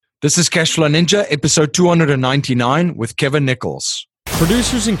This is Cashflow Ninja, episode 299 with Kevin Nichols.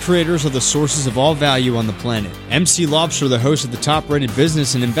 Producers and creators are the sources of all value on the planet. MC Lobster, the host of the top-rated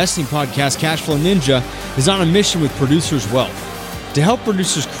business and investing podcast Cashflow Ninja, is on a mission with producers' wealth. To help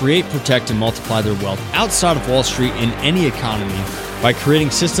producers create, protect, and multiply their wealth outside of Wall Street in any economy by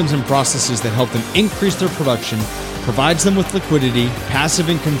creating systems and processes that help them increase their production, provides them with liquidity, passive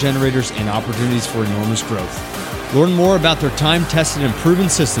income generators, and opportunities for enormous growth. Learn more about their time-tested and proven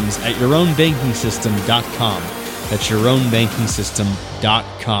systems at yourownbankingsystem.com. That's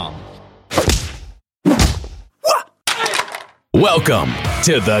yourownbankingsystem.com. Welcome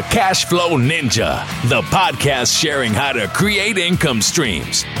to the Cashflow Ninja, the podcast sharing how to create income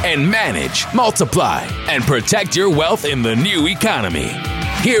streams and manage, multiply, and protect your wealth in the new economy.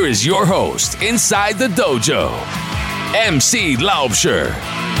 Here is your host inside the dojo, MC Lobster.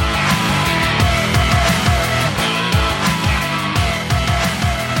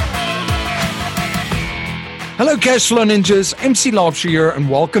 Hello, Cashflow Ninjas. MC Lobster here, and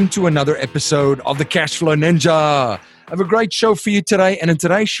welcome to another episode of the Cashflow Ninja. I have a great show for you today, and in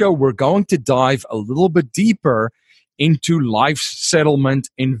today's show, we're going to dive a little bit deeper into life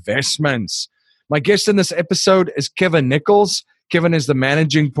settlement investments. My guest in this episode is Kevin Nichols. Kevin is the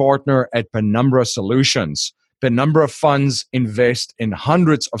managing partner at Penumbra Solutions. Penumbra Funds invest in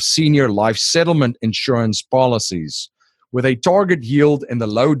hundreds of senior life settlement insurance policies with a target yield in the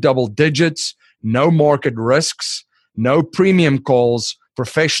low double digits, no market risks, no premium calls,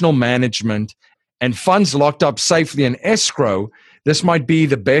 professional management, and funds locked up safely in escrow. This might be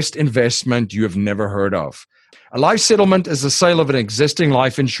the best investment you have never heard of. A life settlement is the sale of an existing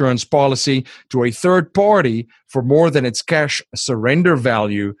life insurance policy to a third party for more than its cash surrender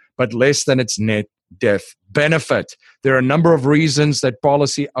value, but less than its net death benefit. There are a number of reasons that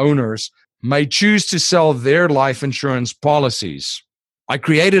policy owners may choose to sell their life insurance policies. I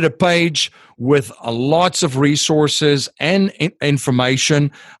created a page with lots of resources and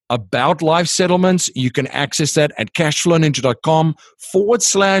information about life settlements. You can access that at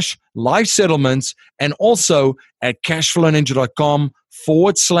cashflowninja.com/life settlements and also at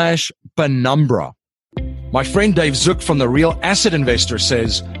cashflowninja.com/penumbra. My friend Dave Zook from The Real Asset Investor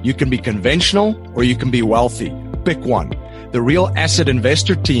says you can be conventional or you can be wealthy. Pick one. The Real Asset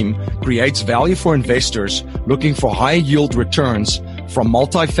Investor team creates value for investors looking for high yield returns from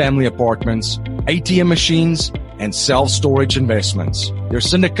multifamily apartments, ATM machines, and self-storage investments. Their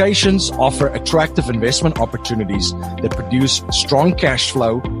syndications offer attractive investment opportunities that produce strong cash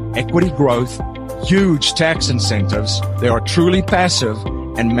flow, equity growth, huge tax incentives. They are truly passive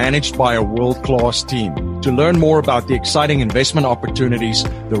and managed by a world-class team. To learn more about the exciting investment opportunities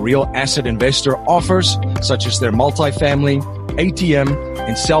the Real Asset Investor offers, such as their multifamily, ATM,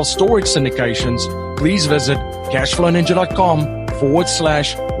 and self-storage syndications, please visit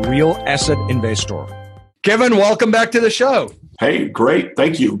cashflowninja.com/real asset investor. Kevin, welcome back to the show. Hey, great.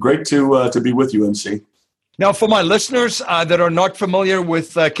 Thank you. Great to be with you, MC. Now, for my listeners that are not familiar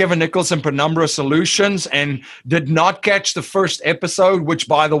with Kevin Nichols and Penumbra Solutions and did not catch the first episode, which,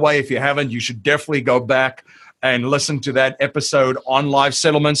 by the way, if you haven't, you should definitely go back and listen to that episode on life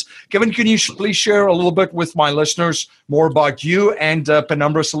settlements. Kevin, can you please share a little bit with my listeners more about you and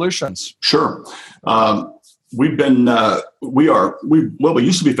Penumbra Solutions? Sure. We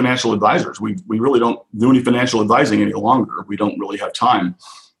used to be financial advisors. We really don't do any financial advising any longer. We don't really have time.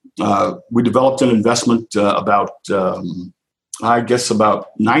 We developed an investment about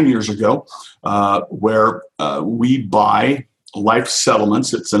 9 years ago, where we buy life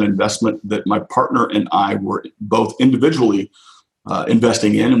settlements. It's an investment that my partner and I were both individually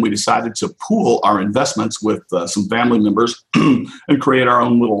investing in, and we decided to pool our investments with some family members and create our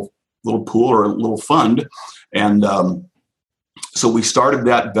own little pool or a little fund. And so we started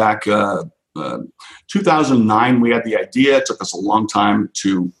that back 2009. We had the idea. It took us a long time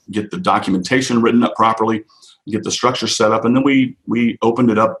to get the documentation written up properly, get the structure set up, and then we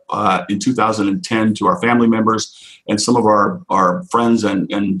opened it up in 2010 to our family members and some of our friends and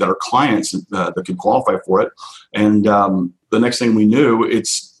that are clients that could qualify for it. And the next thing we knew,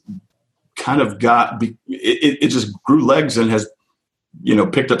 it's kind of it just grew legs and has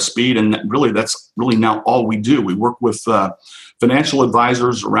picked up speed, and that's really now all we do. We work with financial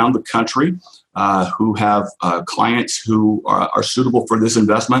advisors around the country who have clients who are suitable for this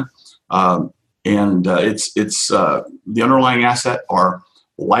investment, and it's the underlying asset are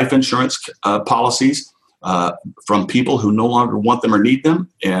life insurance policies from people who no longer want them or need them,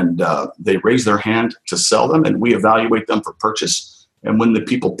 and they raise their hand to sell them, and we evaluate them for purchase. And when the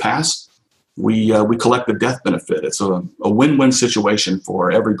people pass, we collect the death benefit. It's a win-win situation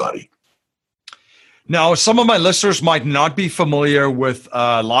for everybody. Now, some of my listeners might not be familiar with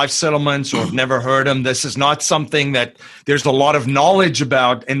life settlements or have never heard them. This is not something that there's a lot of knowledge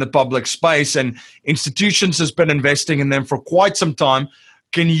about in the public space, and institutions has been investing in them for quite some time.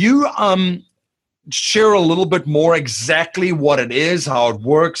 Can you share a little bit more exactly what it is, how it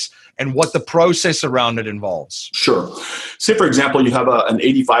works, and what the process around it involves? Sure. Say, for example, you have an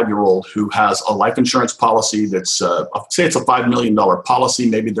 85-year-old who has a life insurance policy that's, say it's a $5 million policy.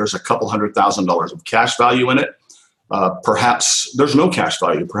 Maybe there's a couple $100,000 of cash value in it. Perhaps there's no cash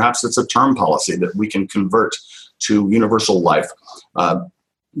value. Perhaps it's a term policy that we can convert to universal life.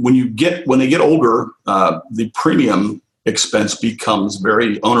 When they get older, the premium expense becomes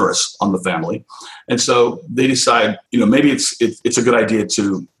very onerous on the family. And so they decide, maybe it's a good idea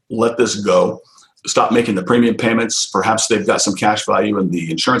to let this go, stop making the premium payments. Perhaps they've got some cash value and the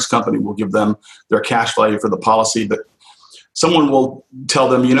insurance company will give them their cash value for the policy. But someone will tell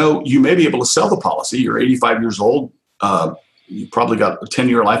them, you may be able to sell the policy. You're 85 years old. You probably got a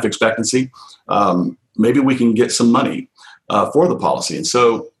 10-year life expectancy. Maybe we can get some money for the policy. And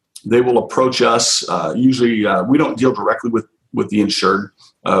so they will approach us. Usually we don't deal directly with the insured.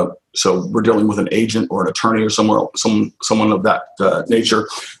 So we're dealing with an agent or an attorney or someone of that nature.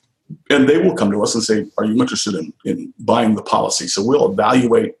 And they will come to us and say, are you interested in buying the policy? So we'll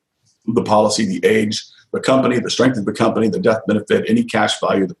evaluate the policy, the age, the company, the strength of the company, the death benefit, any cash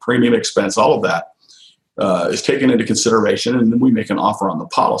value, the premium expense, all of that is taken into consideration. And then we make an offer on the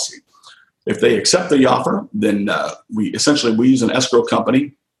policy. If they accept the offer, then we use an escrow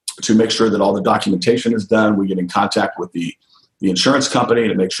company to make sure that all the documentation is done. We get in contact with the insurance company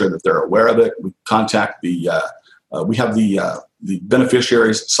to make sure that they're aware of it. We contact we have the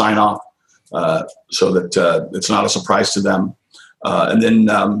beneficiaries sign off so that it's not a surprise to them. And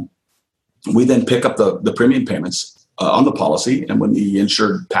then we then pick up the premium payments on the policy. And when the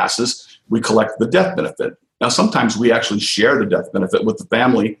insured passes, we collect the death benefit. Now, sometimes we actually share the death benefit with the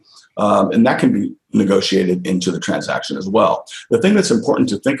family, and that can be negotiated into the transaction as well. The thing that's important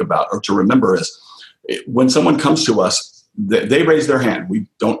to think about or to remember is when someone comes to us, they raise their hand. We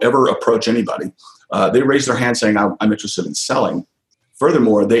don't ever approach anybody. They raise their hand saying, I'm interested in selling.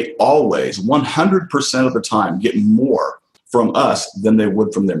 Furthermore, they always, 100% of the time, get more from us than they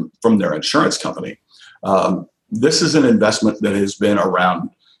would from their insurance company. This is an investment that has been around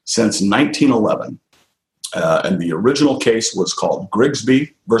since 1911. And the original case was called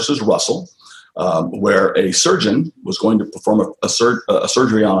Grigsby versus Russell, where a surgeon was going to perform a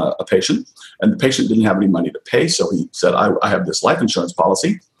surgery on a patient, and the patient didn't have any money to pay. So he said, I have this life insurance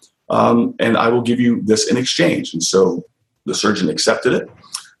policy, and I will give you this in exchange. And so the surgeon accepted it.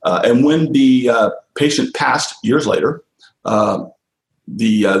 And when the patient passed years later,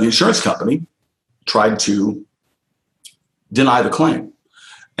 the insurance company tried to deny the claim.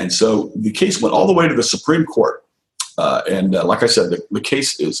 And so the case went all the way to the Supreme Court. And like I said, the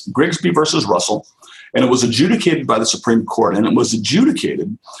case is Grigsby versus Russell. And it was adjudicated by the Supreme Court. And it was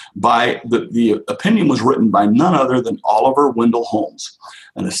adjudicated by the opinion was written by none other than Oliver Wendell Holmes,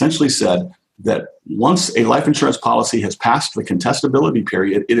 and essentially said that once a life insurance policy has passed the contestability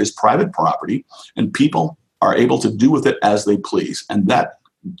period, it is private property and people are able to do with it as they please. And that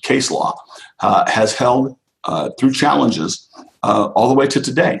case law has held through challenges all the way to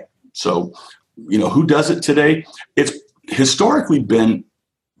today. So, who does it today? It's historically been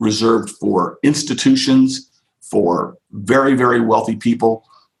reserved for institutions, for very, very wealthy people,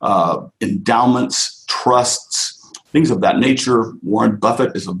 endowments, trusts, things of that nature. Warren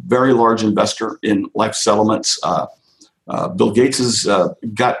Buffett is a very large investor in life settlements. Bill Gates has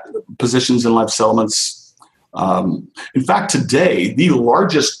got positions in life settlements. In fact, today,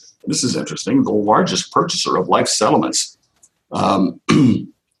 this is interesting, the largest purchaser of life settlements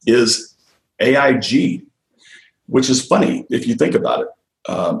is AIG, which is funny if you think about it.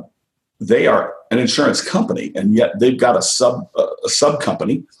 They are an insurance company, and yet they've got a sub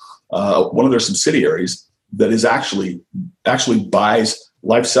company, one of their subsidiaries that is actually buys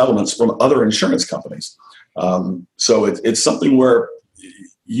life settlements from other insurance companies. So it's something where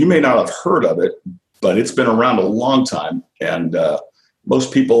you may not have heard of it, but it's been around a long time, and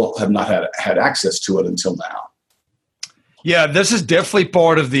most people have not had access to it until now. Yeah, this is definitely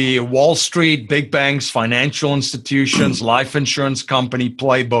part of the Wall Street, big banks, financial institutions, life insurance company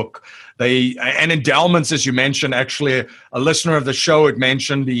playbook And endowments, as you mentioned, actually a listener of the show had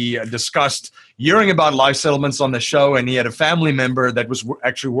mentioned, he discussed hearing about life settlements on the show, and he had a family member that was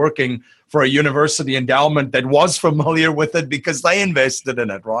actually working for a university endowment that was familiar with it because they invested in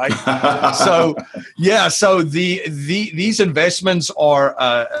it, right? So these investments are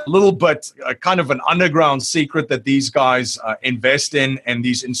a little bit kind of an underground secret that these guys invest in and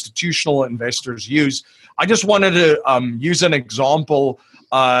these institutional investors use. I just wanted to use an example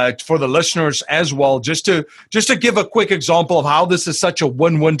for the listeners as well, just to give a quick example of how this is such a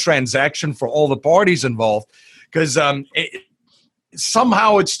win-win transaction for all the parties involved, because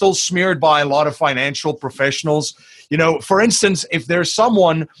somehow it's still smeared by a lot of financial professionals. For instance, if there's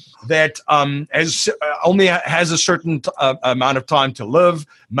someone that only has a certain amount of time to live,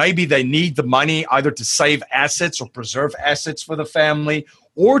 maybe they need the money either to save assets or preserve assets for the family,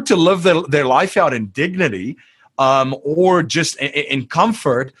 or to live their life out in dignity, or just in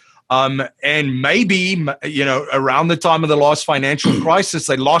comfort. And maybe, around the time of the last financial crisis,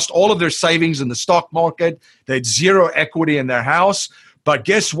 they lost all of their savings in the stock market. They had zero equity in their house. But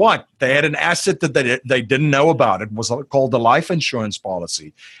guess what? They had an asset that they didn't know about. It was called the life insurance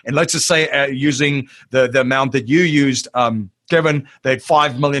policy. And let's just say, using the amount that you used, Kevin, they had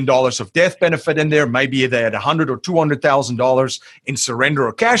 $5 million of death benefit in there. Maybe they had $100,000 or $200,000 in surrender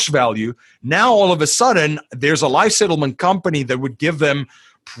or cash value. Now, all of a sudden, there's a life settlement company that would give them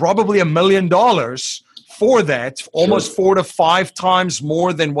probably $1 million for that, almost 4 to 5 times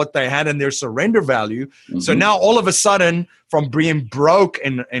more than what they had in their surrender value. Mm-hmm. So now, all of a sudden, from being broke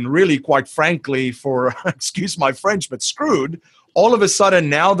and really, quite frankly, for excuse my French, but screwed, all of a sudden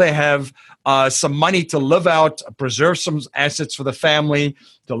now they have some money to live out, preserve some assets for the family,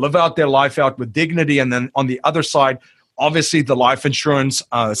 to live out their life out with dignity. And then on the other side, obviously the life insurance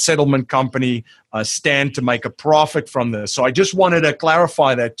settlement company stand to make a profit from this. So I just wanted to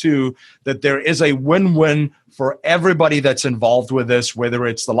clarify that too, that there is a win-win for everybody that's involved with this, whether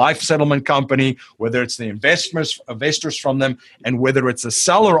it's the life settlement company, whether it's the investors from them, and whether it's the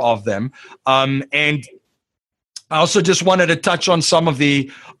seller of them. And I also just wanted to touch on some of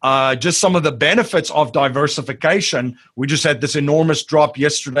the benefits of diversification. We just had this enormous drop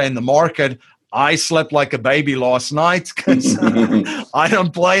yesterday in the market. I slept like a baby last night because I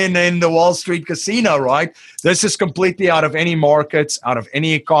don't play in the Wall Street casino, right? This is completely out of any markets, out of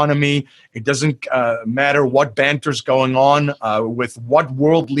any economy. It doesn't matter what banter's going on with what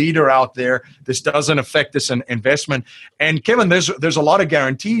world leader out there. This doesn't affect this investment. And Kevin, there's a lot of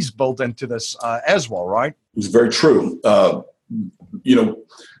guarantees built into this as well, right? It's very true. The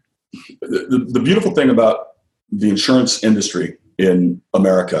beautiful thing about the insurance industry in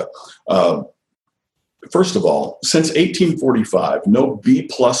America, first of all, since 1845, no B+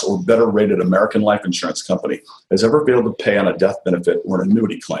 or better rated American life insurance company has ever failed to pay on a death benefit or an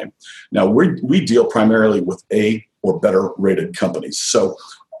annuity claim. Now, we deal primarily with A or better rated companies. So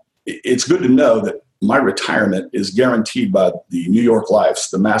it's good to know that my retirement is guaranteed by the New York Lifes,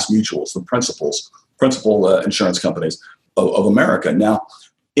 the Mass Mutuals, the principal insurance companies of America. Now,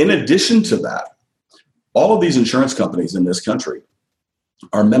 in addition to that, all of these insurance companies in this country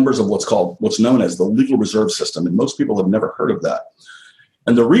are members of what's known as the legal reserve system, and most people have never heard of that.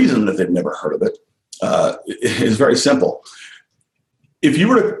 And the reason that they've never heard of it is very simple. If you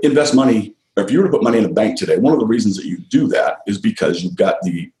were to invest money, or if you were to put money in a bank today, one of the reasons that you do that is because you've got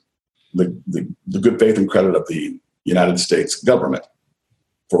the good faith and credit of the United States government,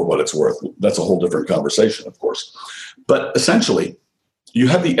 for what it's worth. That's a whole different conversation, of course. But essentially, you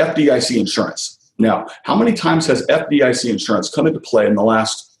have the FDIC insurance. Now, how many times has FDIC insurance come into play in the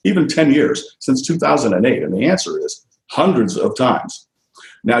last even 10 years, since 2008? And the answer is hundreds of times.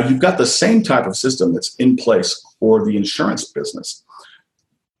 Now, you've got the same type of system that's in place for the insurance business.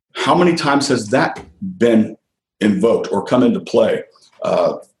 How many times has that been invoked or come into play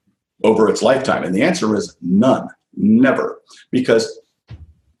over its lifetime? And the answer is none, never, because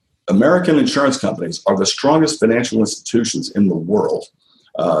American insurance companies are the strongest financial institutions in the world.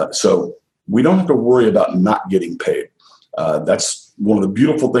 So we don't have to worry about not getting paid. That's one of the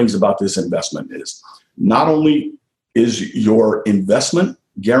beautiful things about this investment is not only is your investment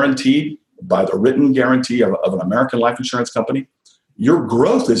guaranteed by the written guarantee of an American life insurance company, your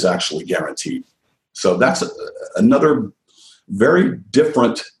growth is actually guaranteed. So that's another very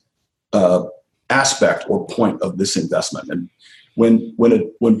different aspect or point of this investment. And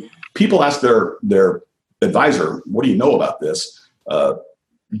when people ask their advisor, what do you know about this?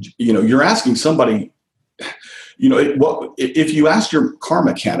 You're asking somebody, if you ask your car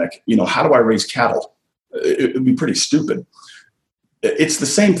mechanic, how do I raise cattle? It would be pretty stupid. It's the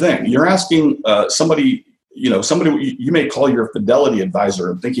same thing. You're asking somebody somebody you may call your fidelity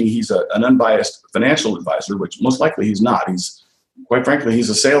advisor thinking he's an unbiased financial advisor, which most likely he's not. Quite frankly, he's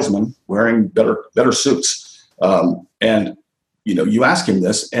a salesman wearing better suits. And you ask him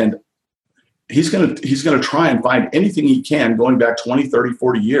this, and he's going to try and find anything he can going back 20, 30,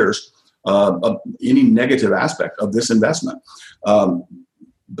 40 years of any negative aspect of this investment.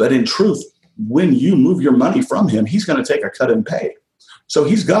 But in truth, when you move your money from him, he's going to take a cut and pay. So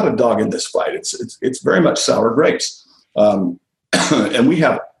he's got a dog in this fight. It's very much sour grapes. And we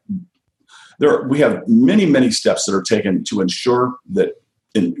have many, many steps that are taken to ensure that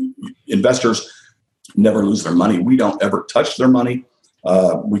investors never lose their money. We don't ever touch their money.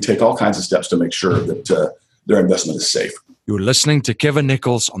 We take all kinds of steps to make sure that their investment is safe. You're listening to Kevin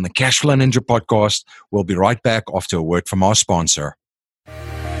Nichols on the Cashflow Ninja podcast. We'll be right back after a word from our sponsor.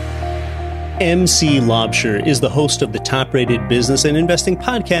 MC Lobsher is the host of the top-rated business and investing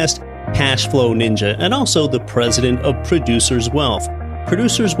podcast, Cashflow Ninja, and also the president of Producers Wealth.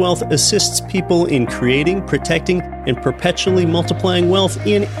 Producers Wealth assists people in creating, protecting, and perpetually multiplying wealth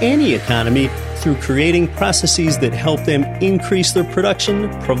in any economy through creating processes that help them increase their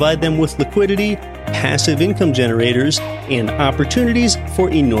production, provide them with liquidity, passive income generators, and opportunities for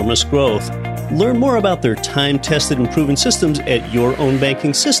enormous growth. Learn more about their time-tested and proven systems at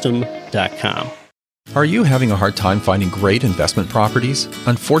yourownbankingsystem.com. Are you having a hard time finding great investment properties?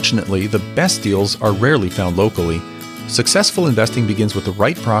 Unfortunately, the best deals are rarely found locally. Successful investing begins with the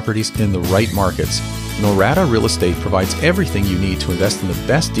right properties in the right markets. Norada Real Estate provides everything you need to invest in the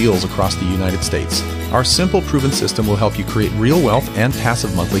best deals across the United States. Our simple, proven system will help you create real wealth and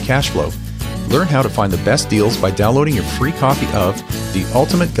passive monthly cash flow. Learn how to find the best deals by downloading your free copy of The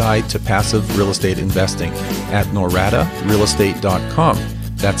Ultimate Guide to Passive Real Estate Investing at noradarealestate.com.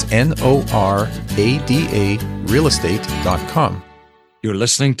 That's NORADA realestate.com. You're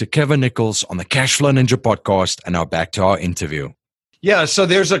listening to Kevin Nichols on the Cashflow Ninja podcast, and now back to our interview. Yeah, so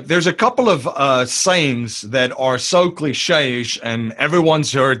there's a couple of sayings that are so cliché, and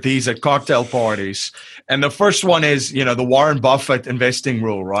everyone's heard these at cocktail parties. And the first one is, the Warren Buffett investing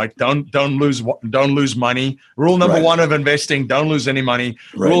rule, right? Don't lose money. Rule number one of investing: don't lose any money.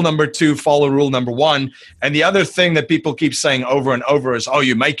 Right. Rule number two: follow rule number one. And the other thing that people keep saying over and over is,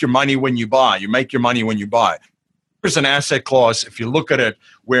 you make your money when you buy. You make your money when you buy. There's an asset clause, if you look at it,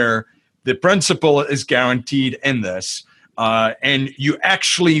 where the principal is guaranteed in this. And you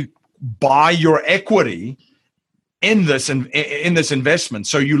actually buy your equity in this investment.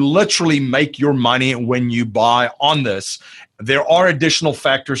 So you literally make your money when you buy on this. There are additional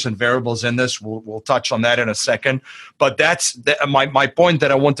factors and variables in this. We'll touch on that in a second. But that's my point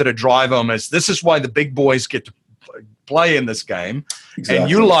that I wanted to drive home is this is why the big boys get to play in this game and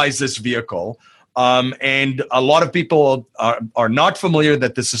utilize this vehicle. And a lot of people are not familiar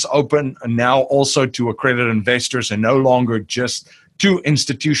that this is open now also to accredited investors and no longer just to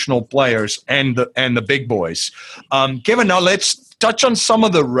institutional players and the big boys. Kevin, now let's touch on some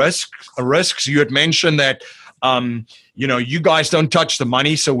of the risks. You had mentioned that you guys don't touch the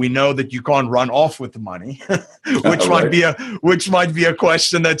money, so we know that you can't run off with the money, which might be a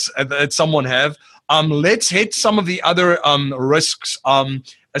question that someone have. Let's hit some of the other risks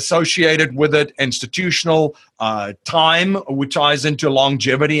associated with it, institutional time, which ties into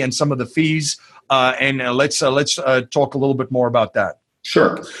longevity and some of the fees. And let's talk a little bit more about that.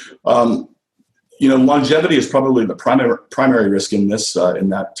 Sure. Longevity is probably the primary risk in this. In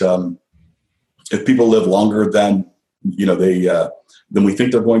that, if people live longer than than we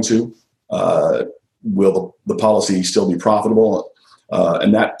think they're going to, will the policy still be profitable?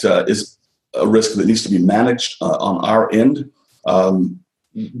 And that is a risk that needs to be managed on our end.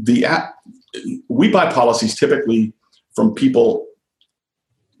 We buy policies typically from people,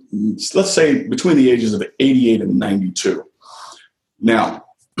 let's say between the ages of 88 and 92. Now,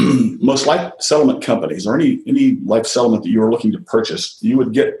 most life settlement companies or any life settlement that you are looking to purchase, you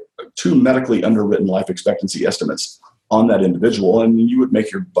would get 2 medically underwritten life expectancy estimates on that individual, and you would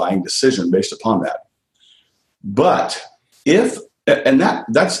make your buying decision based upon that. But that's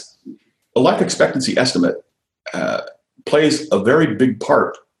a life expectancy estimate plays a very big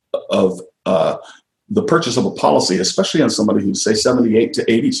part of the purchase of a policy, especially on somebody who's, say, 78 to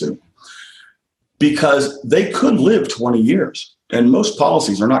 82, because they could live 20 years, and most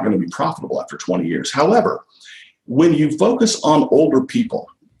policies are not going to be profitable after 20 years. However, when you focus on older people,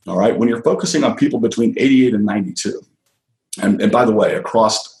 all right, when you're focusing on people between 88 and 92, and by the way,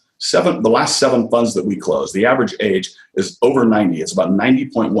 across the last 7 funds that we closed, the average age is over 90. It's about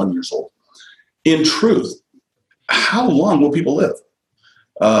 90.1 years old. In truth, how long will people live?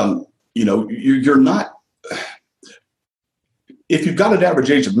 You're not, if you've got an average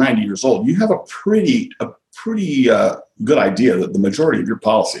age of 90 years old, you have a pretty pretty good idea that the majority of your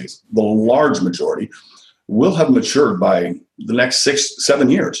policies, the large majority, will have matured by the next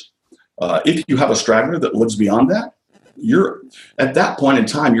 6-7 years. If you have a straggler that lives beyond that, you're at that point in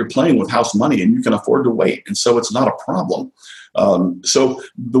time, you're playing with house money and you can afford to wait. And so it's not a problem. So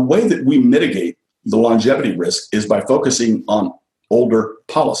the way that we mitigate the longevity risk is by focusing on older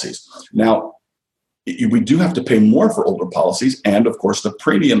policies. Now, we do have to pay more for older policies. And of course, the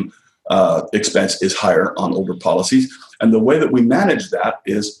premium expense is higher on older policies. And the way that we manage that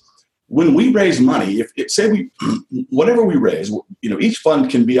is when we raise money, whatever we raise, each fund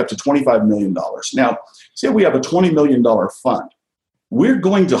can be up to $25 million. Now, say we have a $20 million fund. We're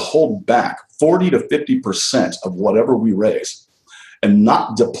going to hold back 40 to 50% of whatever we raise and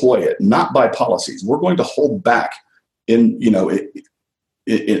not deploy it, not buy policies. We're going to hold back in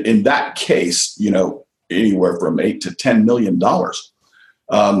that case, anywhere from $8 to $10 million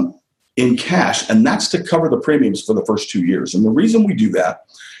in cash. And that's to cover the premiums for the first 2 years. And the reason we do that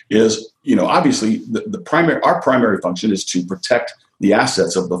is, obviously our primary function is to protect the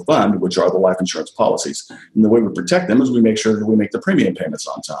assets of the fund, which are the life insurance policies. And the way we protect them is we make sure that we make the premium payments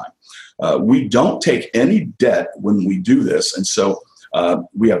on time. We don't take any debt when we do this. And so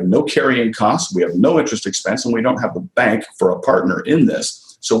we have no carrying costs, we have no interest expense, and we don't have the bank for a partner in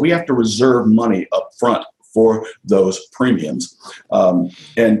this. So we have to reserve money up front for those premiums.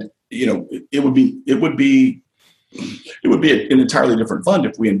 It would be an entirely different fund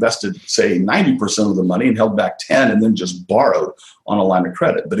if we invested, say, 90% of the money and held back 10 and then just borrowed on a line of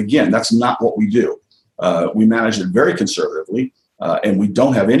credit. But again, that's not what we do. We manage it very conservatively, and we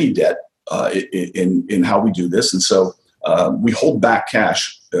don't have any debt in how we do this. And so we hold back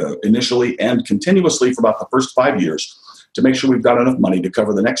cash initially and continuously for about the first 5 years to make sure we've got enough money to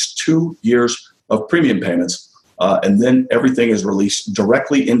cover the next 2 years of premium payments. And then everything is released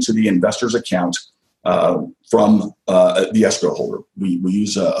directly into the investor's account from the escrow holder. We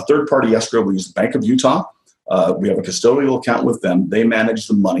use a third-party escrow. We use the Bank of Utah. We have a custodial account with them. They manage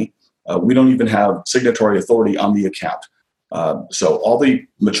the money. We don't even have signatory authority on the account. So all the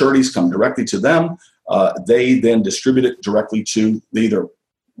maturities come directly to them. They then distribute it directly to they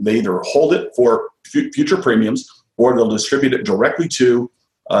either hold it for future premiums, or they'll distribute it directly to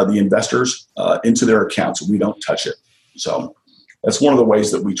the investors into their accounts. We don't touch it. So that's one of the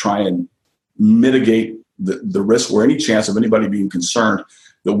ways that we try and mitigate the risk or any chance of anybody being concerned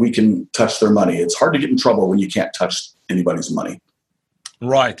that we can touch their money. It's hard to get in trouble when you can't touch anybody's money.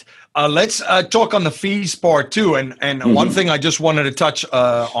 Right. Let's talk on the fees part too. And one thing I just wanted to touch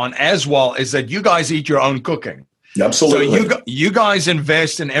on as well is that you guys eat your own cooking. Absolutely. So you guys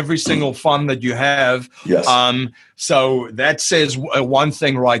invest in every single fund that you have. Yes. So that says one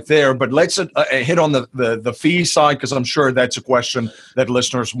thing right there. But let's hit on the fee side, because I'm sure that's a question that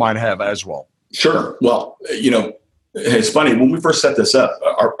listeners might have as well. Sure. Well, it's funny. When we first set this up,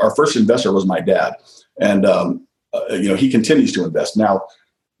 our first investor was my dad. And, he continues to invest. Now,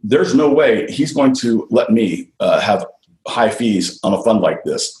 there's no way he's going to let me have high fees on a fund like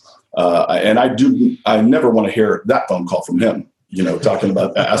this. And I never want to hear that phone call from him, asking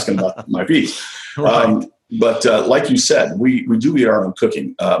about my fees. Right. But like you said, we do eat our own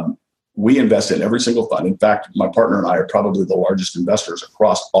cooking. We invest in every single fund. In fact, my partner and I are probably the largest investors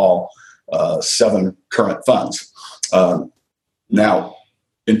across all 7 current funds. Now,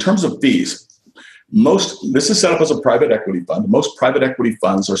 in terms of fees, this is set up as a private equity fund. Most private equity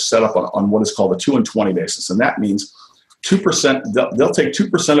funds are set up on what is called a 2 and 20 basis. And that means 2%, they'll take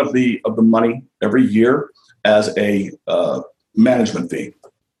 2% of the money every year as a management fee.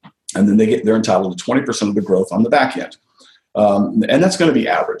 And then they're entitled to 20% of the growth on the back end. And that's going to be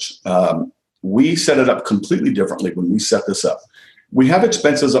average. We set it up completely differently when we set this up. We have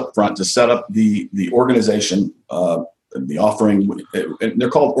expenses up front to set up the organization, the offering, and they're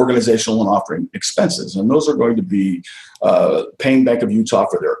called organizational and offering expenses. And those are going to be paying Bank of Utah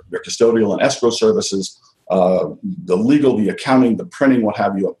for their custodial and escrow services, the legal, the accounting, the printing, what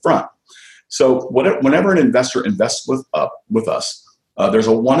have you up front. So whenever an investor invests with us, there's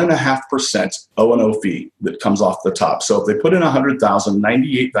a 1.5% O&O fee that comes off the top. So if they put in $100,000,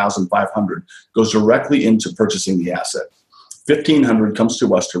 $98,500 goes directly into purchasing the asset. $1,500 comes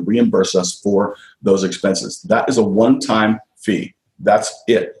to us to reimburse us for those expenses. That is a one-time fee. That's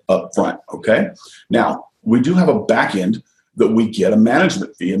it up front. Okay. Now we do have a back end that we get a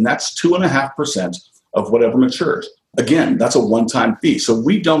management fee, and that's 2.5% of whatever matures. Again, that's a one-time fee. So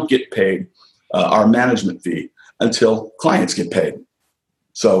we don't get paid our management fee until clients get paid.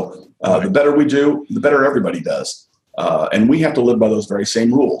 So the better we do, the better everybody does. And we have to live by those very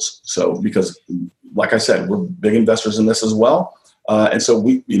same rules. So because, like I said, we're big investors in this as well. And so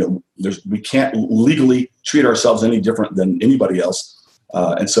we can't legally treat ourselves any different than anybody else.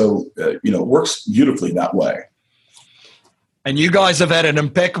 And so, it works beautifully that way. And you guys have had an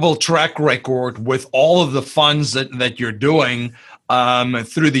impeccable track record with all of the funds that you're doing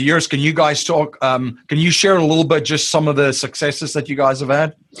through the years. Can you guys talk? Can you share a little bit just some of the successes that you guys have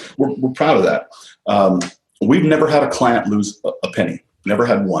had? We're proud of that. We've never had a client lose a penny. Never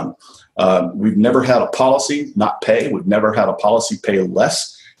had one. We've never had a policy not pay. We've never had a policy pay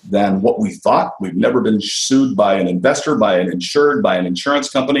less than what we thought. We've never been sued by an investor, by an insured, by an insurance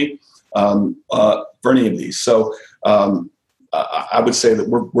company for any of these. So I would say that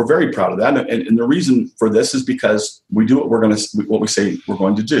we're very proud of that. And the reason for this is because we do what we say we're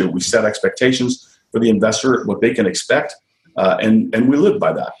going to do. We set expectations for the investor, what they can expect, and we live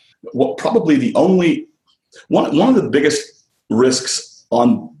by that. Well, probably the only one of the biggest risks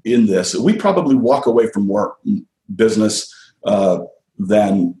in this, we probably walk away from more business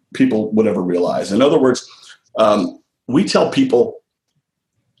than people would ever realize. In other words, we tell people,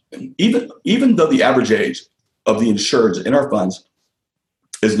 even though the average age of the insureds in our funds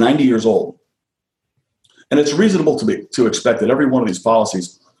is 90 years old, and it's reasonable to expect that every one of these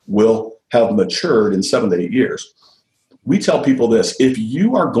policies will have matured in 7 to 8 years. We tell people this: if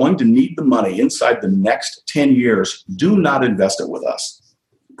you are going to need the money inside the next 10 years, do not invest it with us.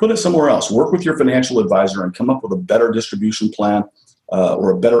 Put it somewhere else. Work with your financial advisor and come up with a better distribution plan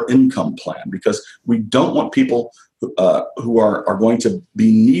or a better income plan, because we don't want people who are going to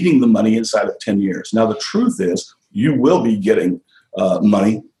be needing the money inside of 10 years. Now, the truth is you will be getting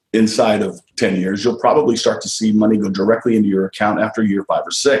money inside of 10 years. You'll probably start to see money go directly into your account after year 5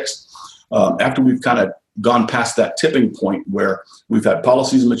 or 6. After we've kind of gone past that tipping point where we've had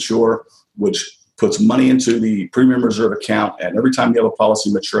policies mature, which puts money into the premium reserve account. And every time you have a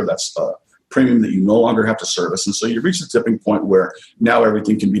policy mature, that's a premium that you no longer have to service. And so you reach the tipping point where now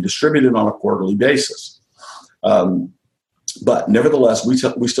everything can be distributed on a quarterly basis. But nevertheless, we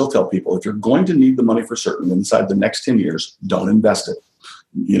still tell people, if you're going to need the money for certain inside the next 10 years, don't invest it.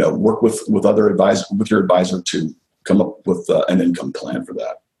 Work with your advisor to come up with an income plan for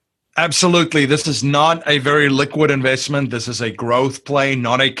that. Absolutely. This is not a very liquid investment. This is a growth play,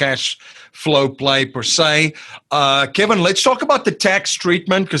 not a cash flow play per se. Kevin, let's talk about the tax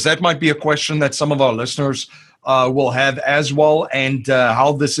treatment, because that might be a question that some of our listeners will have as well, and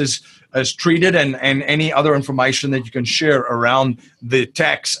how this is treated, and any other information that you can share around the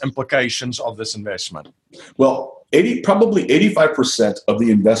tax implications of this investment. Well, probably 85% of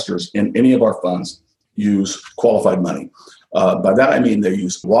the investors in any of our funds use qualified money. By that, I mean they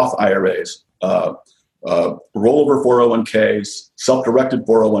use Roth IRAs, rollover 401ks, self-directed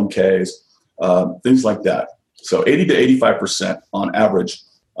 401ks, things like that. So 80 to 85% on average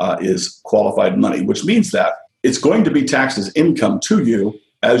is qualified money, which means that it's going to be taxed as income to you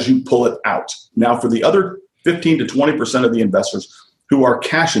as you pull it out. Now, for the other 15 to 20% of the investors who are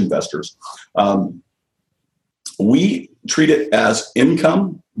cash investors, we treat it as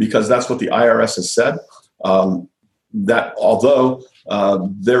income because that's what the IRS has said. That although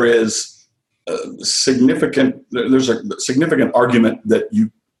there's a significant argument that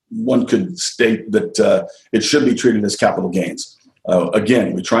one could state that it should be treated as capital gains.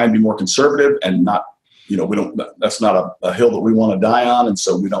 Again, we try and be more conservative and not, that's not a hill that we want to die on, and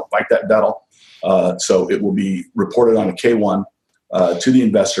so we don't fight that battle. So it will be reported on a K-1 to the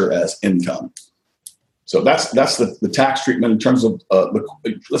investor as income. So that's the tax treatment in terms of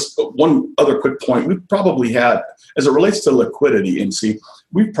one other quick point. We've probably had, as it relates to liquidity,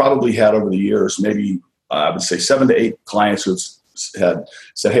 we've probably had over the years, maybe I would say 7 to 8 clients who've had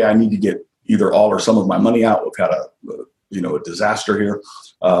said, "Hey, I need to get either all or some of my money out. We've had a disaster here.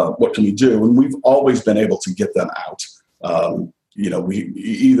 What can we do?" And we've always been able to get them out. We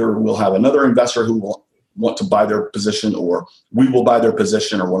either will have another investor who will want to buy their position, or we will buy their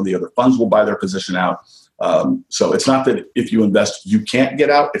position, or one of the other funds will buy their position out. So it's not that if you invest, you can't get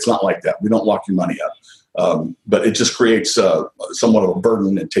out. It's not like that. We don't lock your money up. But it just creates somewhat of a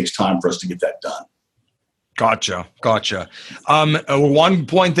burden. It takes time for us to get that done. Gotcha. One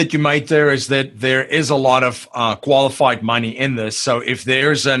point that you made there is that there is a lot of qualified money in this. So if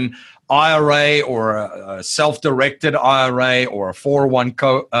there's an IRA or a self-directed IRA or a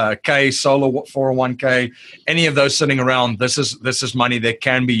 401k, solo 401k, any of those sitting around, this is money that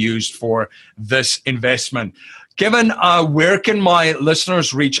can be used for this investment. Kevin, where can my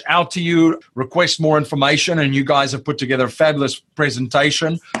listeners reach out to you, request more information? And you guys have put together a fabulous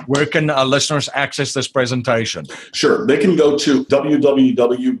presentation. Where can listeners access this presentation? Sure. They can go to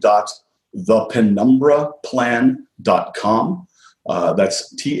www.thepenumbraplan.com.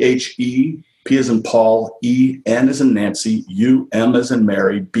 That's THEPENUMBRA P as in Paul, E, N as in Nancy, U, M as in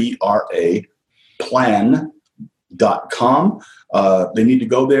Mary, BRA, plan.com. They need to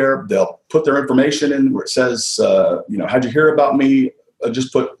go there. They'll put their information in where it says, how'd you hear about me?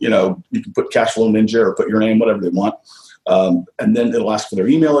 Just put, you can put Cashflow Ninja or put your name, whatever they want. And then it'll ask for their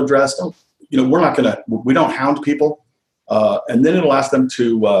email address. We don't hound people. And then it'll ask them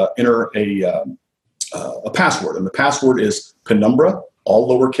to enter a password. And the password is Penumbra, all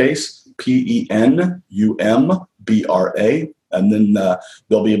lowercase, PENUMBRA. And then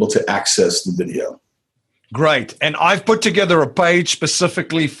they'll be able to access the video. Great. And I've put together a page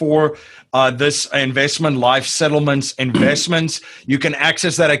specifically for this investment, life settlements investments. You can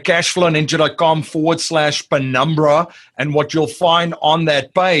access that at cashflowninja.com/Penumbra. And what you'll find on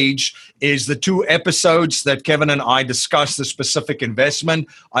that page is the 2 episodes that Kevin and I discussed the specific investment.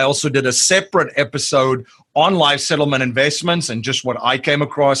 I also did a separate episode on life settlement investments and just what I came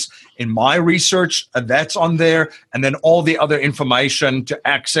across in my research. That's on there. And then all the other information to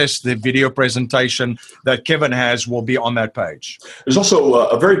access the video presentation that Kevin has will be on that page. There's also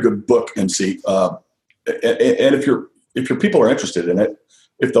a very good book, MC. And if your people are interested in it,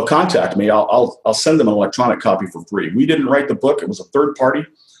 if they'll contact me, I'll send them an electronic copy for free. We didn't write the book. It was a third party.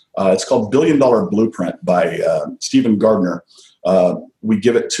 It's called $1 Billion Blueprint by Stephen Gardner. We'll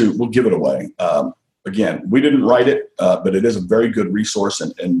give it away. Again, we didn't write it, but it is a very good resource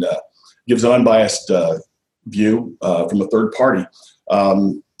and gives an unbiased view from a third party.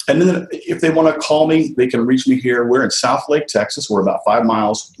 And then if they want to call me, they can reach me here. We're in Southlake, Texas. We're about 5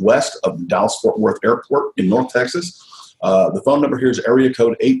 miles west of the Dallas-Fort Worth Airport in North Texas. The phone number here is area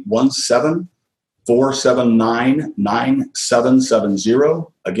code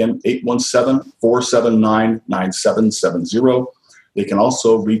 817-479-9770. Again, 817-479-9770. They can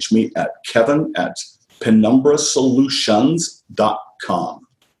also reach me at kevin@penumbrasolutions.com.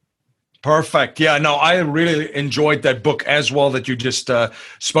 Perfect. Yeah, no, I really enjoyed that book as well that you just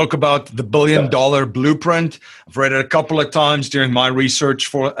spoke about, the $1 Billion Blueprint. I've read it a couple of times during my research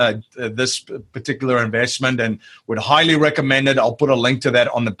for this particular investment and would highly recommend it. I'll put a link to that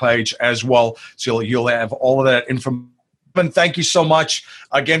on the page as well. So you'll have all of that information. Thank you so much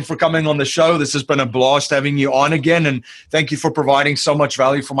again for coming on the show. This has been a blast having you on again, and thank you for providing so much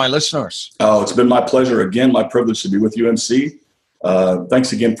value for my listeners. Oh, it's been my pleasure. Again, my privilege to be with you, MC.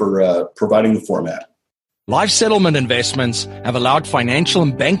 Thanks again for providing the format. Life settlement investments have allowed financial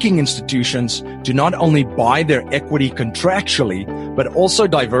and banking institutions to not only buy their equity contractually, but also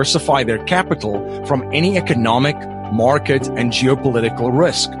diversify their capital from any economic, market, and geopolitical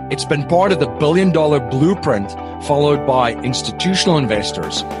risk. It's been part of the $1 Billion Blueprint, followed by institutional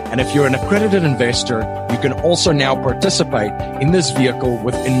investors. And if you're an accredited investor, you can also now participate in this vehicle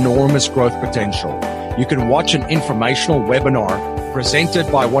with enormous growth potential. You can watch an informational webinar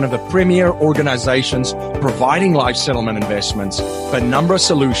presented by one of the premier organizations providing life settlement investments, Penumbra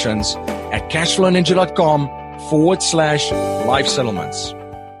Solutions, at cashflowninja.com/life settlements.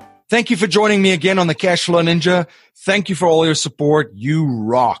 Thank you for joining me again on the Cashflow Ninja. Thank you for all your support. You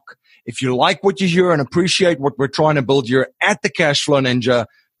rock. If you like what you hear and appreciate what we're trying to build here at the Cashflow Ninja,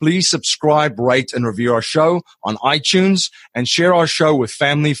 please subscribe, rate, and review our show on iTunes and share our show with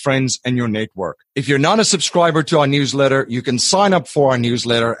family, friends, and your network. If you're not a subscriber to our newsletter, you can sign up for our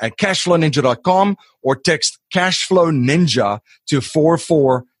newsletter at cashflowninja.com or text Cashflow Ninja to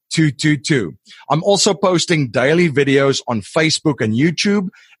 44222. I'm also posting daily videos on Facebook and YouTube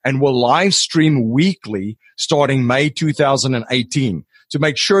and will live stream weekly starting May 2018. To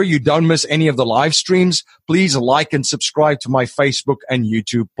make sure you don't miss any of the live streams, please like and subscribe to my Facebook and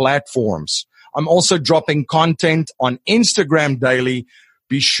YouTube platforms. I'm also dropping content on Instagram daily.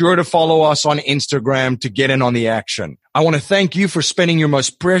 Be sure to follow us on Instagram to get in on the action. I want to thank you for spending your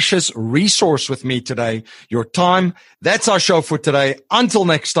most precious resource with me today, your time. That's our show for today. Until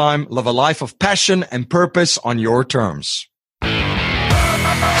next time, live a life of passion and purpose on your terms.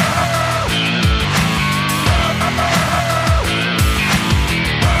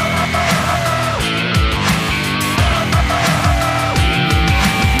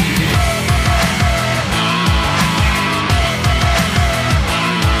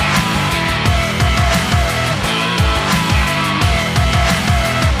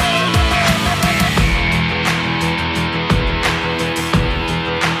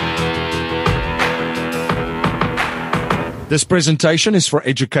 This presentation is for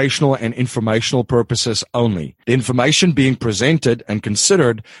educational and informational purposes only. The information being presented and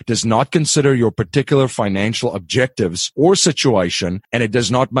considered does not consider your particular financial objectives or situation, and it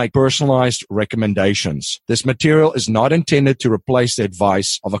does not make personalized recommendations. This material is not intended to replace the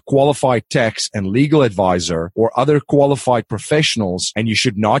advice of a qualified tax and legal advisor or other qualified professionals, and you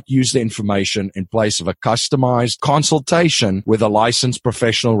should not use the information in place of a customized consultation with a licensed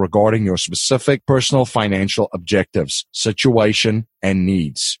professional regarding your specific personal financial objectives, situation, and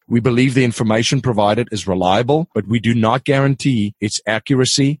needs. We believe the information provided is reliable, but we do not guarantee its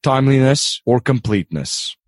accuracy, timeliness, or completeness.